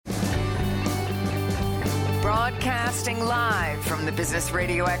Broadcasting live from the Business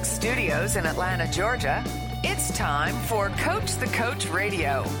Radio X studios in Atlanta, Georgia, it's time for Coach the Coach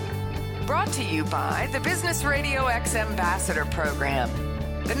Radio. Brought to you by the Business Radio X Ambassador Program,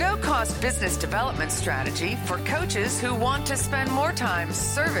 the no-cost business development strategy for coaches who want to spend more time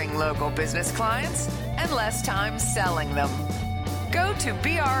serving local business clients and less time selling them. Go to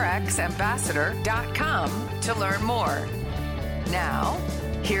brxambassador.com to learn more. Now,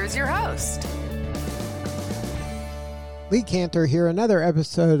 here's your host. Lee Cantor here, another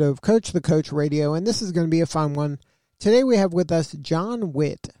episode of Coach the Coach Radio, and this is going to be a fun one. Today we have with us John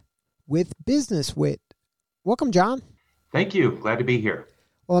Witt with Business Wit. Welcome, John. Thank you. Glad to be here.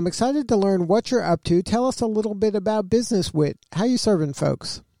 Well, I'm excited to learn what you're up to. Tell us a little bit about Business Wit. How you serving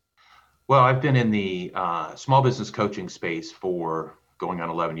folks? Well, I've been in the small business coaching space for going on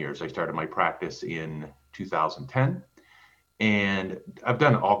 11 years. I started my practice in 2010. And I've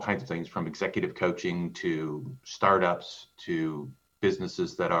done all kinds of things from executive coaching to startups to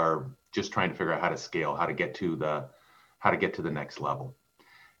businesses that are just trying to figure out how to scale, how to get to the next level.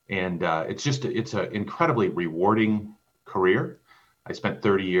 And it's an incredibly rewarding career. I spent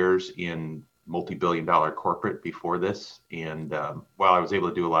 30 years in multi-billion-dollar corporate before this. And while I was able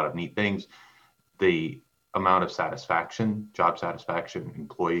to do a lot of neat things, the amount of satisfaction, job satisfaction,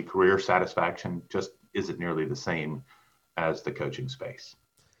 employee career satisfaction just isn't nearly the same as the coaching space.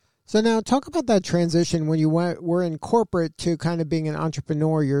 So now talk about that transition when you were in corporate to kind of being an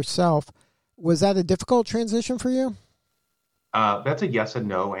entrepreneur yourself. Was that a difficult transition for you? That's a yes and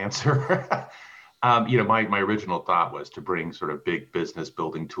no answer. My original thought was to bring sort of big business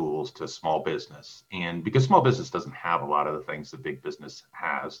building tools to small business. And because small business doesn't have a lot of the things that big business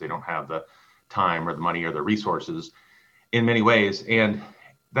has, they don't have the time or the money or the resources in many ways. And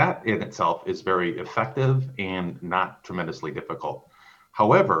that in itself is very effective and not tremendously difficult.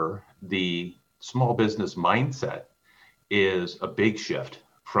 However, the small business mindset is a big shift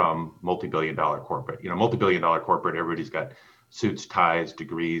from multi-billion-dollar corporate. Multi-billion-dollar corporate, everybody's got suits, ties,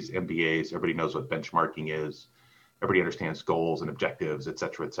 degrees, MBAs. Everybody knows what benchmarking is. Everybody understands goals and objectives, et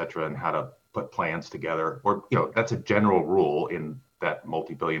cetera, and how to put plans together. Or, that's a general rule in that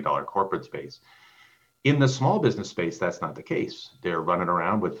multi-billion-dollar corporate space. In the small business space, that's not the case. They're running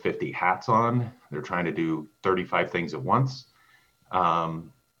around with 50 hats on. They're trying to do 35 things at once.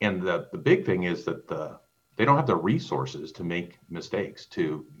 And the big thing is that they don't have the resources to make mistakes.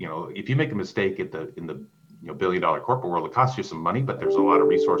 If you make a mistake in the billion-dollar corporate world, it costs you some money, but there's a lot of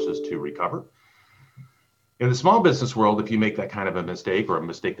resources to recover. In the small business world, if you make that kind of a mistake or a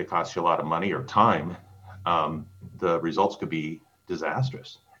mistake that costs you a lot of money or time, the results could be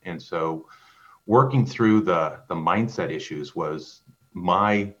disastrous. And so working through the mindset issues was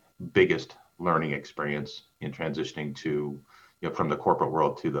my biggest learning experience in transitioning to, from the corporate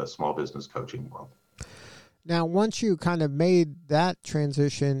world to the small business coaching world. Now, once you kind of made that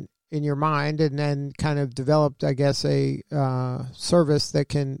transition in your mind and then kind of developed, I guess, a service that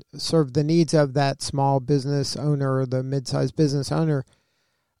can serve the needs of that small business owner or the mid-sized business owner,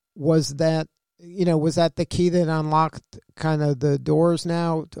 was that the key that unlocked kind of the doors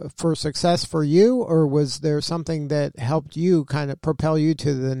now for success for you, or was there something that helped you kind of propel you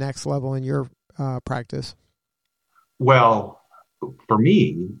to the next level in your practice? Well, for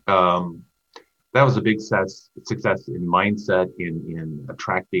me, that was a big success in mindset, in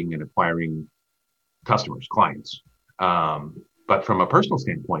attracting and acquiring customers, clients. But from a personal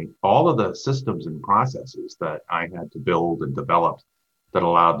standpoint, all of the systems and processes that I had to build and develop that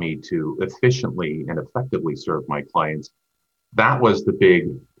allowed me to efficiently and effectively serve my clients, that was the big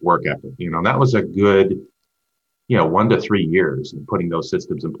work effort. That was a good, 1 to 3 years in putting those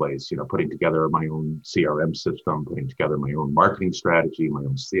systems in place, putting together my own CRM system, putting together my own marketing strategy, my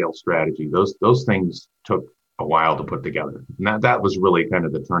own sales strategy. Those things took a while to put together. And that was really kind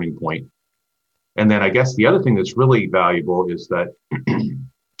of the turning point. And then I guess the other thing that's really valuable is that,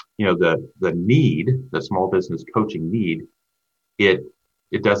 the small business coaching need, it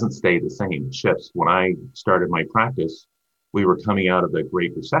doesn't stay the same. It shifts. When I started my practice, we were coming out of the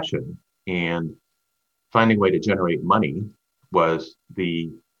Great Recession, and finding a way to generate money was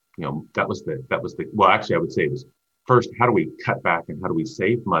well, actually I would say it was first, how do we cut back and how do we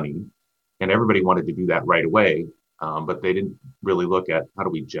save money? And everybody wanted to do that right away. But they didn't really look at how do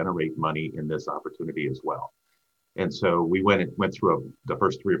we generate money in this opportunity as well. And so we went through the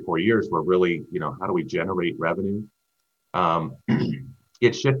first 3 or 4 years where really, how do we generate revenue?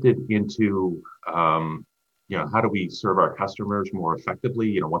 It shifted into, how do we serve our customers more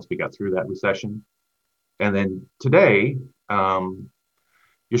effectively, once we got through that recession. And then today,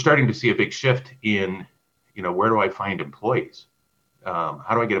 you're starting to see a big shift in, where do I find employees?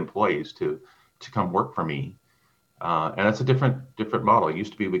 How do I get employees to come work for me? And that's a different model. It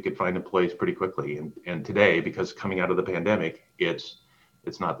used to be we could find employees pretty quickly, and today, because coming out of the pandemic, it's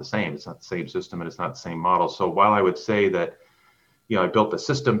not the same. It's not the same system, and it's not the same model. So while I would say that, I built a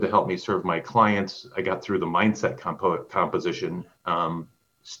system to help me serve my clients, I got through the mindset composition,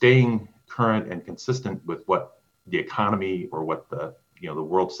 staying current and consistent with what the economy or what the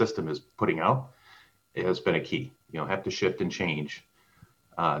world system is putting out. It has been a key. Have to shift and change,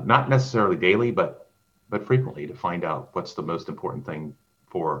 not necessarily daily, but frequently, to find out what's the most important thing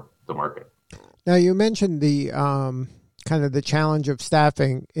for the market. Now, you mentioned the kind of the challenge of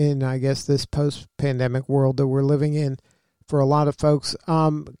staffing in, I guess, this post-pandemic world that we're living in for a lot of folks.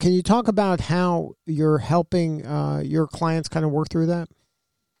 Can you talk about how you're helping your clients kind of work through that?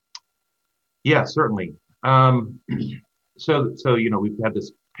 Yeah, certainly. So we've had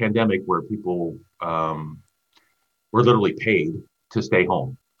this pandemic where people were literally paid to stay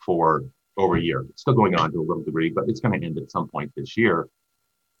home for over a year. It's still going on to a little degree, but it's going to end at some point this year.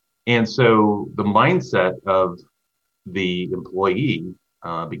 And so the mindset of the employee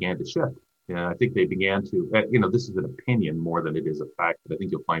began to shift. And I think they began to, this is an opinion more than it is a fact, but I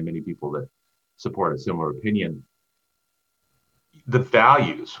think you'll find many people that support a similar opinion. The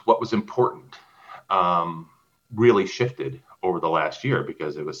values, what was important, really shifted over the last year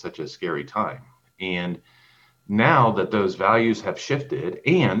because it was such a scary time. And now that those values have shifted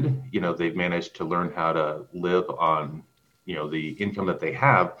and, they've managed to learn how to live on, the income that they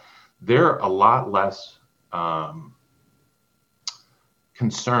have, they're a lot less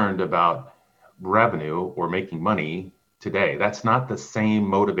concerned about revenue or making money today. That's not the same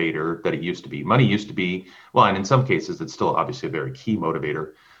motivator that it used to be. Money used to be, well, and in some cases, it's still obviously a very key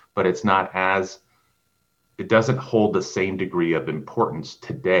motivator, but it doesn't hold the same degree of importance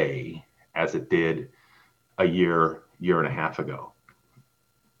today as it did a year and a half ago,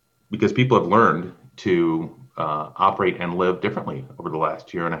 because people have learned to operate and live differently over the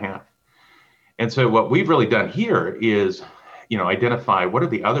last year and a half. And so what we've really done here is, identify what are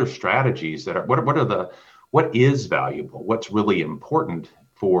the other strategies that are, what is valuable, what's really important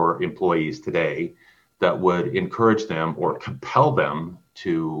for employees today that would encourage them or compel them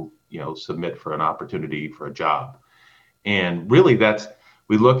to, submit for an opportunity for a job. And really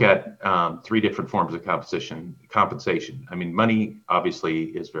we look at three different forms of compensation. I mean, money obviously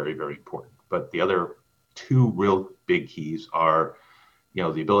is very, very important, but the other two real big keys are, the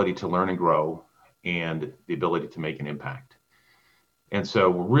ability to learn and grow and the ability to make an impact. And so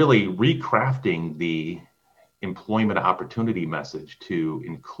we're really recrafting the employment opportunity message to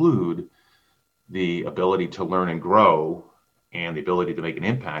include the ability to learn and grow and the ability to make an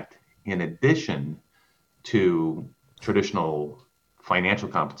impact, in addition to traditional financial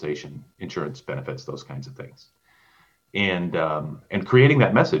compensation, insurance benefits, those kinds of things. And creating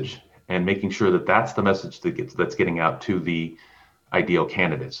that message and making sure that that's the message that's getting out to the ideal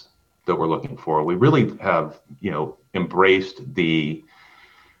candidates that we're looking for. We really have, embraced a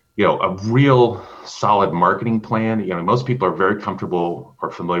real solid marketing plan. Most people are very comfortable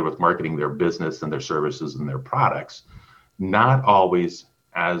or familiar with marketing their business and their services and their products, not always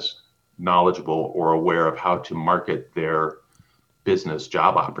as knowledgeable or aware of how to market their business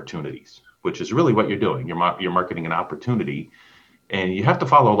job opportunities, which is really what you're doing. You're marketing an opportunity, and you have to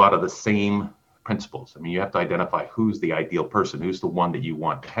follow a lot of the same principles. I mean, you have to identify who's the ideal person, who's the one that you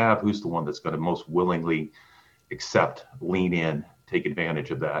want to have, who's the one that's going to most willingly accept, lean in, take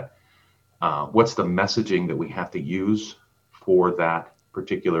advantage of that. What's the messaging that we have to use for that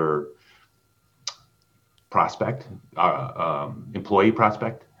particular prospect, employee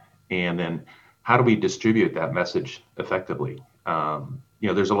prospect? And then how do we distribute that message effectively?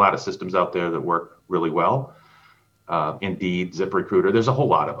 There's a lot of systems out there that work really well. Indeed, ZipRecruiter, there's a whole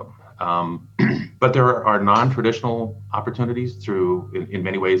lot of them. But there are non-traditional opportunities through, in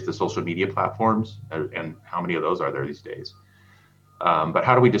many ways, the social media platforms, and how many of those are there these days? But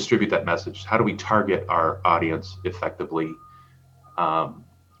how do we distribute that message? How do we target our audience effectively?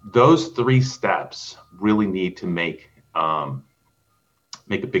 Those three steps really need to make a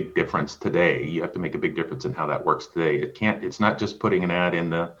big difference today. You have to make a big difference in how that works today. It's not just putting an ad in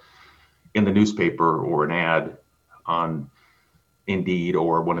the newspaper or an ad on Indeed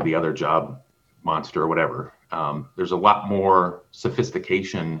or one of the other job monster or whatever. There's a lot more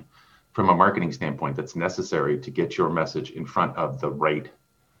sophistication from a marketing standpoint that's necessary to get your message in front of the right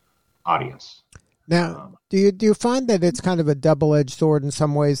audience. Now, do you find that it's kind of a double-edged sword in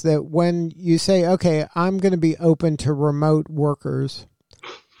some ways, that when you say, okay, I'm going to be open to remote workers,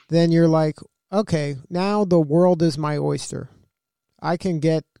 then you're like, okay, now the world is my oyster. I can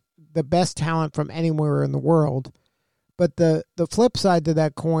get the best talent from anywhere in the world. But the flip side to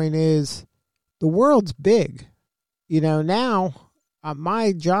that coin is the world's big. now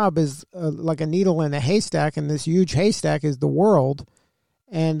my job is like a needle in a haystack, and this huge haystack is the world.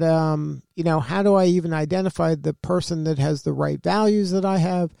 And, how do I even identify the person that has the right values that I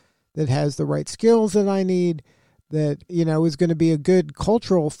have, that has the right skills that I need, that, is going to be a good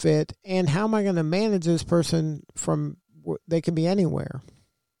cultural fit? And how am I going to manage this person from, they can be anywhere?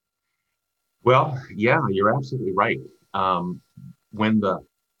 Well, yeah, you're absolutely right. When the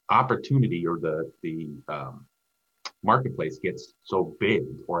opportunity or the marketplace gets so big,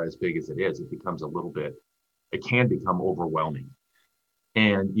 or as big as it is, it can become overwhelming.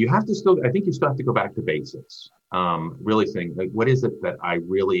 And you have to I think you still have to go back to basics. Really saying, like, what is it that I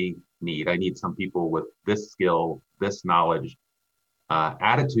really need? I need some people with this skill, this knowledge,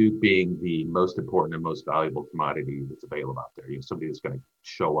 attitude being the most important and most valuable commodity that's available out there. You have somebody that's going to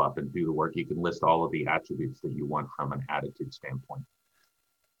show up and do the work. You can list all of the attributes that you want from an attitude standpoint.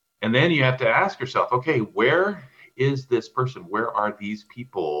 And then you have to ask yourself, okay, where is this person? Where are these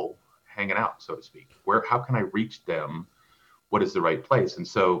people hanging out, so to speak? How can I reach them? What is the right place? And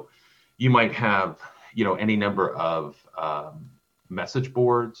so you might have, any number of message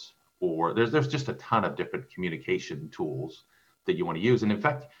boards, or there's just a ton of different communication tools that you want to use. And in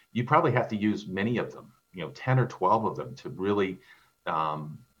fact, you probably have to use many of them, 10 or 12 of them to really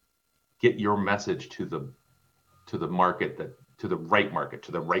get your message to the market, to the right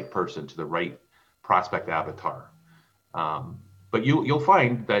person, to the right prospect avatar. But you'll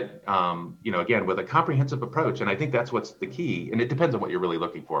find that, again, with a comprehensive approach, and I think that's what's the key, and it depends on what you're really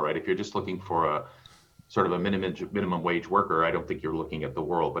looking for, right? If you're just looking for a sort of a minimum wage worker, I don't think you're looking at the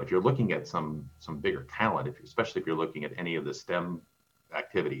world. But if you're looking at some bigger talent, especially if you're looking at any of the STEM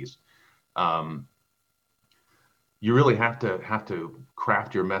activities, you really have to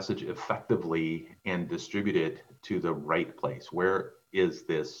craft your message effectively and distribute it to the right place. Where is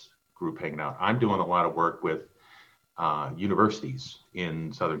this group hanging out? I'm doing a lot of work with universities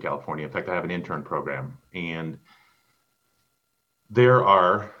in Southern California. In fact, I have an intern program, and there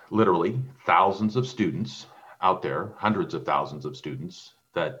are literally thousands of students out there, hundreds of thousands of students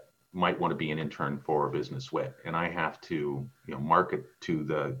that might want to be an intern for Business Wit. And I have to, market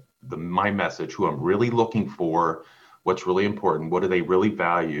to my message, who I'm really looking for, what's really important, what do they really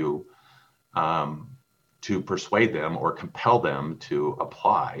value, to persuade them or compel them to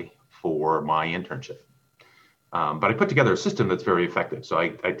apply for my internship. But I put together a system that's very effective. So I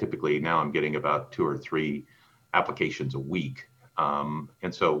typically, now I'm getting about 2 or 3 applications a week.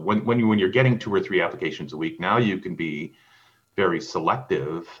 And so when you're getting 2 or 3 applications a week, now you can be very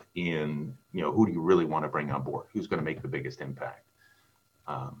selective in, who do you really want to bring on board? Who's going to make the biggest impact?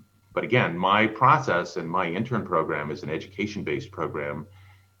 But again, my process and my intern program is an education-based program.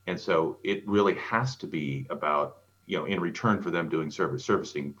 And so it really has to be about, in return for them doing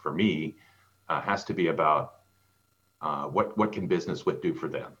servicing for me, has to be about what can Business Wit do for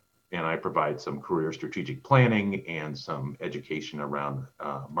them? And I provide some career strategic planning and some education around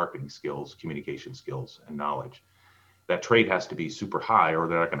marketing skills, communication skills, and knowledge. That trade has to be super high, or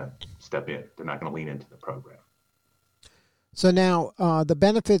they're not going to step in. They're not going to lean into the program. So now the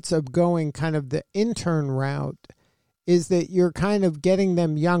benefits of going kind of the intern route is that you're kind of getting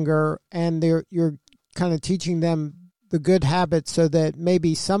them younger, and you're kind of teaching them the good habits, so that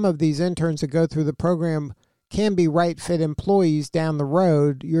maybe some of these interns that go through the program can be right fit employees down the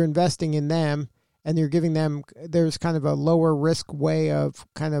road. You're investing in them, and you're giving them, there's kind of a lower risk way of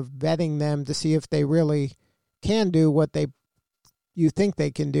kind of vetting them to see if they really can do what you think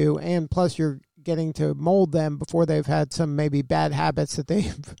they can do. And plus you're getting to mold them before they've had some maybe bad habits that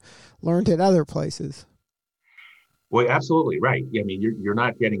they've learned at other places. Well, absolutely right. I mean, you're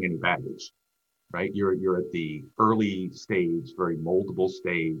not getting any baggage, right? You're at the early stage, very moldable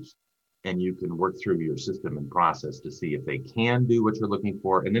stage, and you can work through your system and process to see if they can do what you're looking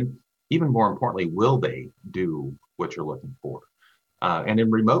for. And then even more importantly, will they do what you're looking for? And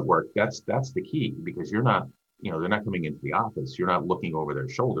in remote work, that's the key, because you're not, they're not coming into the office. You're not looking over their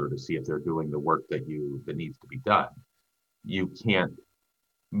shoulder to see if they're doing the work that needs to be done. You can't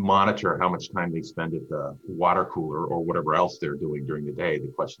monitor how much time they spend at the water cooler or whatever else they're doing during the day.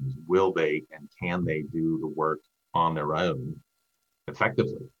 The question is, will they and can they do the work on their own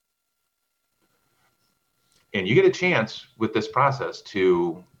effectively? And you get a chance with this process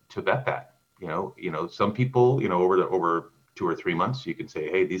to vet that. Some people, over 2 or 3 months, you can say,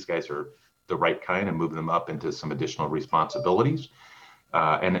 hey, these guys are the right kind, and move them up into some additional responsibilities.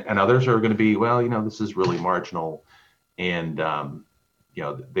 And others are going to be, well, this is really marginal, and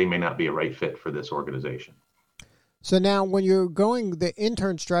they may not be a right fit for this organization. So now when you're going the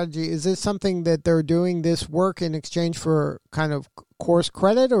intern strategy, is this something that they're doing this work in exchange for kind of course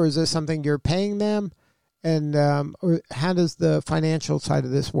credit, or is this something you're paying them? And how does the financial side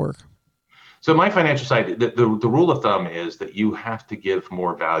of this work? So my financial side, the rule of thumb is that you have to give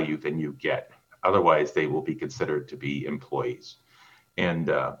more value than you get. Otherwise, they will be considered to be employees.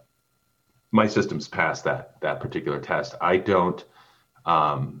 And my systems pass that particular test. I don't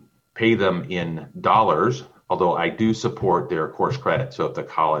pay them in dollars, although I do support their course credit. So if the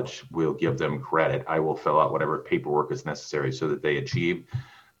college will give them credit, I will fill out whatever paperwork is necessary so that they achieve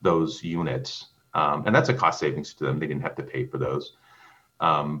those units. And that's a cost savings to them. They didn't have to pay for those.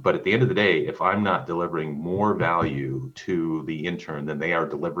 But at the end of the day, if I'm not delivering more value to the intern than they are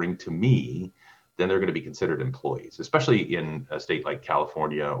delivering to me, then they're going to be considered employees, especially in a state like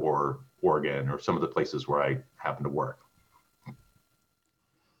California or Oregon or some of the places where I happen to work.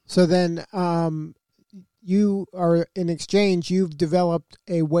 So then you are, in exchange, you've developed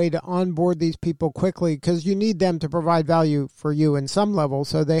a way to onboard these people quickly because you need them to provide value for you in some level.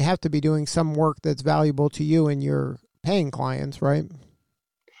 So they have to be doing some work that's valuable to you and your paying clients, right?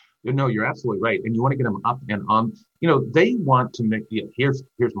 No, you're absolutely right. And you want to get them up and on. They want to make, here's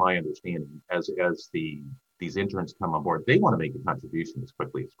my understanding as these interns come on board, they want to make a contribution as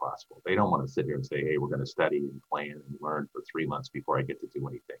quickly as possible. They don't want to sit here and say, hey, we're going to study and plan and learn for 3 months before I get to do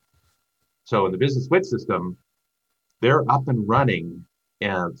anything. So in the Business WIT system, they're up and running,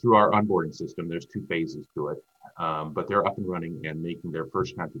 and through our onboarding system, there's 2 phases to it. But they're up and running and making their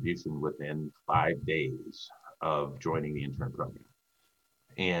first contribution within 5 days of joining the intern program.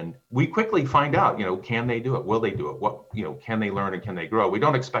 And we quickly find out, can they do it? Will they do it? What, can they learn and can they grow? We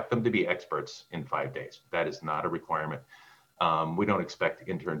don't expect them to be experts in 5 days. That is not a requirement. We don't expect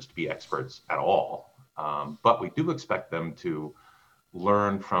interns to be experts at all. But we do expect them to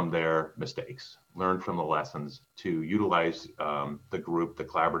learn from their mistakes, learn from the lessons, to utilize the group, the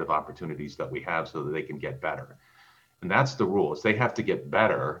collaborative opportunities that we have so that they can get better. And that's the rule, is they have to get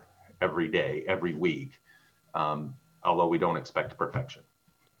better every day, every week, although we don't expect perfection.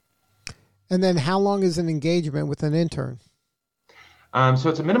 And then how long is an engagement with an intern? So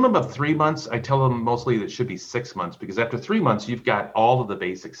it's a minimum of 3 months. I tell them mostly that it should be 6 months, because after 3 months, you've got all of the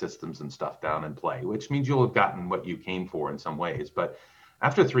basic systems and stuff down in play, which means you'll have gotten what you came for in some ways. But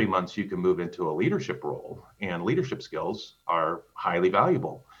after 3 months, you can move into a leadership role, and leadership skills are highly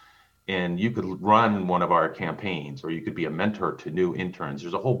valuable. And you could run one of our campaigns, or you could be a mentor to new interns.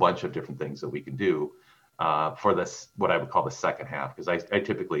 There's a whole bunch of different things that we can do for this, what I would call the second half, because I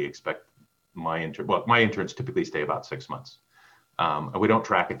typically expect my interns typically stay about 6 months. We don't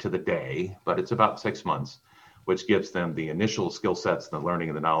track it to the day, but it's about 6 months, which gives them the initial skill sets, the learning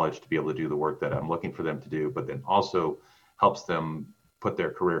and the knowledge to be able to do the work that I'm looking for them to do, but then also helps them put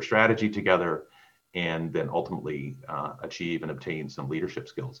their career strategy together and then ultimately achieve and obtain some leadership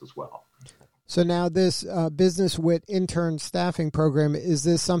skills as well. So now this Business WIT intern staffing program, is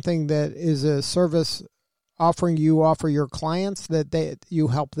this something that is a service offering you offer your clients that you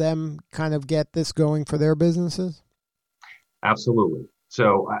help them kind of get this going for their businesses? Absolutely.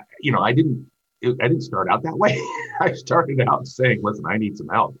 So, I didn't start out that way. I started out saying, listen, I need some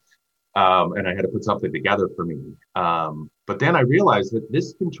help. And I had to put something together for me. But then I realized that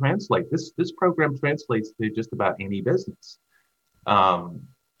this can translate, this program translates to just about any business.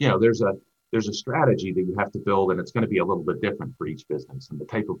 There's a strategy that you have to build, and it's going to be a little bit different for each business, and the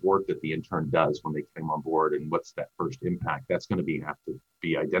type of work that the intern does when they came on board and what's that first impact, that's going to have to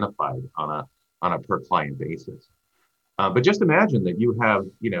be identified on a per client basis. But just imagine that you have,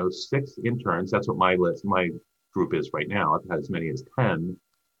 6 interns. That's what my group is right now. I've had as many as 10,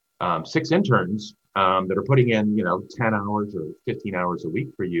 6 interns that are putting in, 10 hours or 15 hours a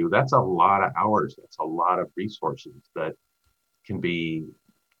week for you. That's a lot of hours. That's a lot of resources that can be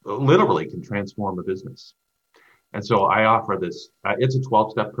literally can transform a business. And so I offer this, it's a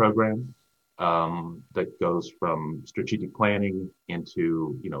 12-step program that goes from strategic planning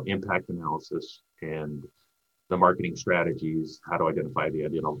into, impact analysis and the marketing strategies, how to identify the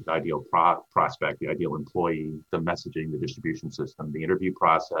ideal prospect, the ideal employee, the messaging, the distribution system, the interview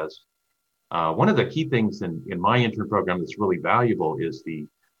process. One of the key things in my intern program that's really valuable is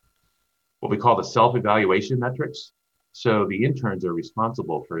what we call the self-evaluation metrics. So the interns are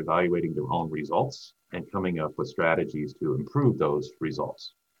responsible for evaluating their own results and coming up with strategies to improve those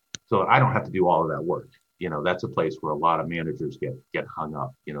results. So I don't have to do all of that work. That's a place where a lot of managers get hung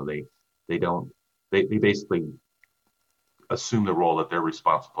up. They basically assume the role that they're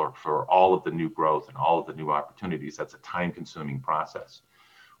responsible for all of the new growth and all of the new opportunities. That's a time-consuming process.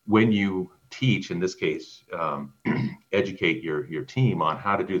 When you teach, in this case, educate your team on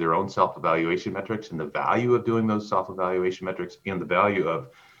how to do their own self-evaluation metrics and the value of doing those self-evaluation metrics and the value of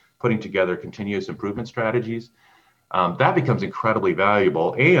putting together continuous improvement strategies, That becomes incredibly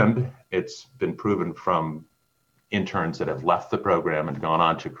valuable. And it's been proven from interns that have left the program and gone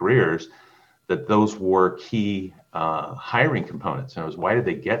on to careers that those were key hiring components. And it was, why did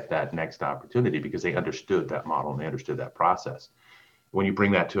they get that next opportunity? Because they understood that model and they understood that process. When you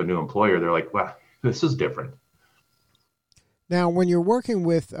bring that to a new employer, they're like, wow, this is different. Now, when you're working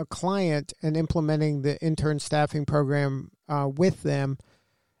with a client and implementing the intern staffing program with them,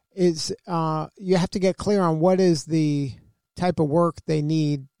 is you have to get clear on what is the type of work they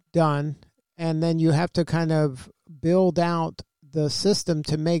need done, and then you have to kind of build out the system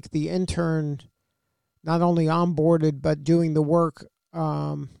to make the intern not only onboarded but doing the work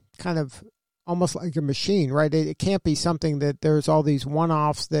kind of almost like a machine, right? It can't be something that there's all these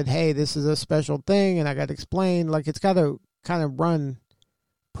one-offs that, hey, this is a special thing and I got to explain. Like, it's got to kind of run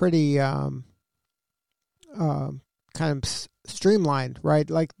pretty kind of streamlined, right?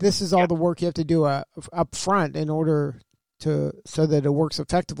 Like, this is all the work you have to do up front in order so that it works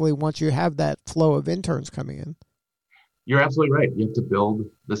effectively once you have that flow of interns coming in. You're absolutely right. You have to build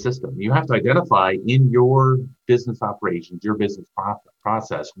the system. You have to identify in your business operations, your business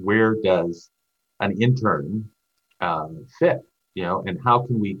process, where does an intern fit, and how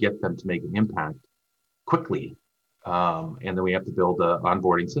can we get them to make an impact quickly? And then we have to build an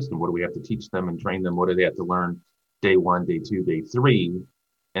onboarding system. What do we have to teach them and train them? What do they have to learn day 1, day 2, day 3?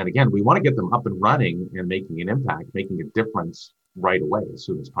 And again, we want to get them up and running and making an impact, making a difference right away as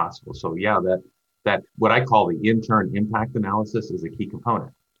soon as possible. So yeah, that what I call the intern impact analysis is a key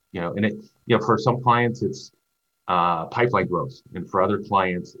component, and it, for some clients, it's pipeline growth. And for other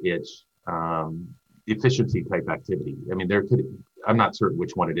clients, it's efficiency type activity. I mean, I'm not certain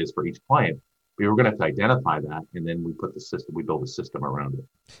which one it is for each client, but we're going to have to identify that. And then we build a system around it.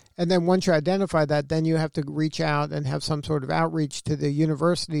 And then once you identify that, then you have to reach out and have some sort of outreach to the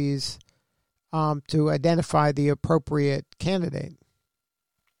universities to identify the appropriate candidate.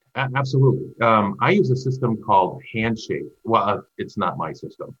 Absolutely. I use a system called Handshake. Well, it's not my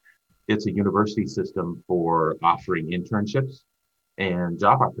system. It's a university system for offering internships and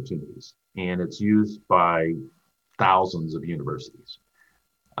job opportunities. And it's used by thousands of universities.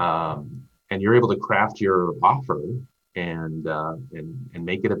 And you're able to craft your offer and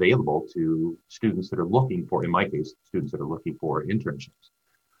make it available to students that are looking for, in my case, students that are looking for internships.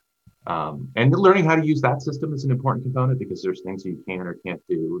 And learning how to use that system is an important component because there's things you can or can't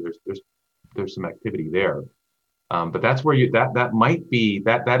do. There's some activity there. But that's where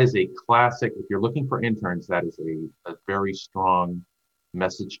that is a classic. If you're looking for interns, that is a very strong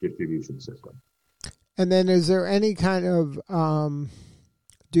message distribution system. And then is there any kind of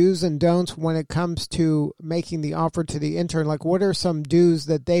do's and don'ts when it comes to making the offer to the intern? Like, what are some do's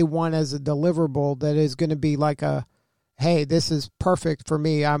that they want as a deliverable that is going to be like hey, this is perfect for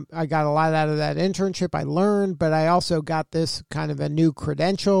me. I got a lot out of that internship. I learned, but I also got this kind of a new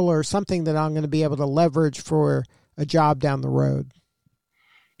credential or something that I'm going to be able to leverage for a job down the road.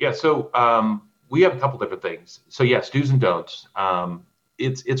 Yeah. So we have a couple different things. So yes, do's and don'ts.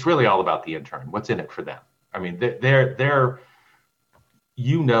 It's really all about the intern. What's in it for them? I mean, they're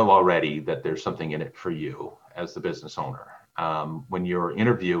already that there's something in it for you as the business owner. When you're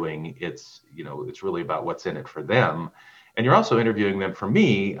interviewing, it's really about what's in it for them. And you're also interviewing them for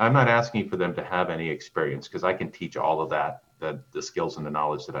me. I'm not asking for them to have any experience because I can teach all of that, the skills and the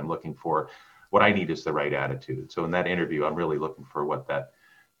knowledge that I'm looking for. What I need is the right attitude. So in that interview, I'm really looking for what that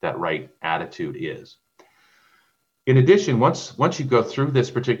right attitude is. In addition, once you go through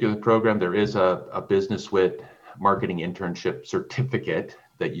this particular program, there is a BusinessWit marketing internship certificate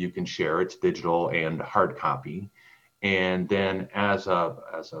that you can share. It's digital and hard copy. And then as a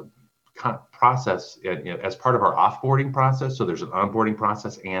process, as part of our offboarding process, so there's an onboarding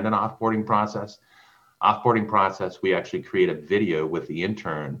process and an offboarding process. Offboarding process, we actually create a video with the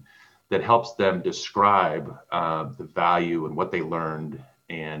intern that helps them describe the value and what they learned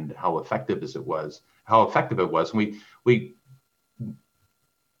and how effective it was. And we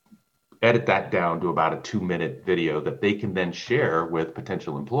edit that down to about a 2-minute video that they can then share with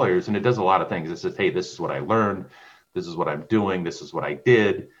potential employers. And it does a lot of things. It says, hey, this is what I learned. This is what I'm doing. This is what I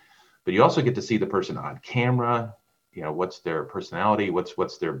did. But you also get to see the person on camera. What's their personality? What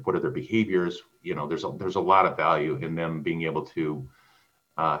are their behaviors? There's a lot of value in them being able to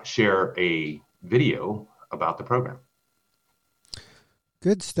share a video about the program.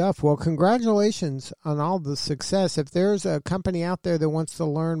 Good stuff. Well, congratulations on all the success. If there's a company out there that wants to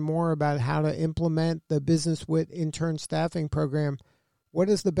learn more about how to implement the BusinessWit intern staffing program, what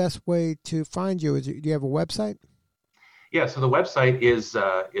is the best way to find you? Do you have a website? Yeah, so the website is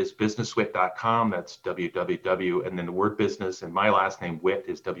businesswit.com. That's www. And then the word business and my last name, Witt,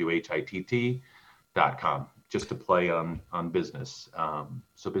 is WHITT.com. just to play on business.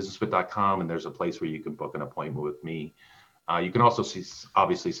 So businesswit.com, and there's a place where you can book an appointment with me. You can also see,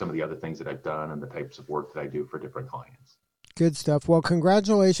 obviously, some of the other things that I've done and the types of work that I do for different clients. Good stuff. Well,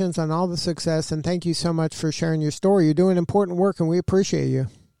 congratulations on all the success, and thank you so much for sharing your story. You're doing important work, and we appreciate you.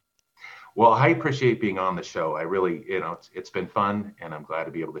 Well, I appreciate being on the show. I really, it's been fun, and I'm glad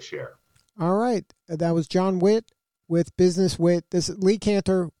to be able to share. All right. That was John Witt with Business Wit. This is Lee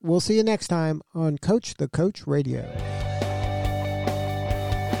Cantor. We'll see you next time on Coach the Coach Radio.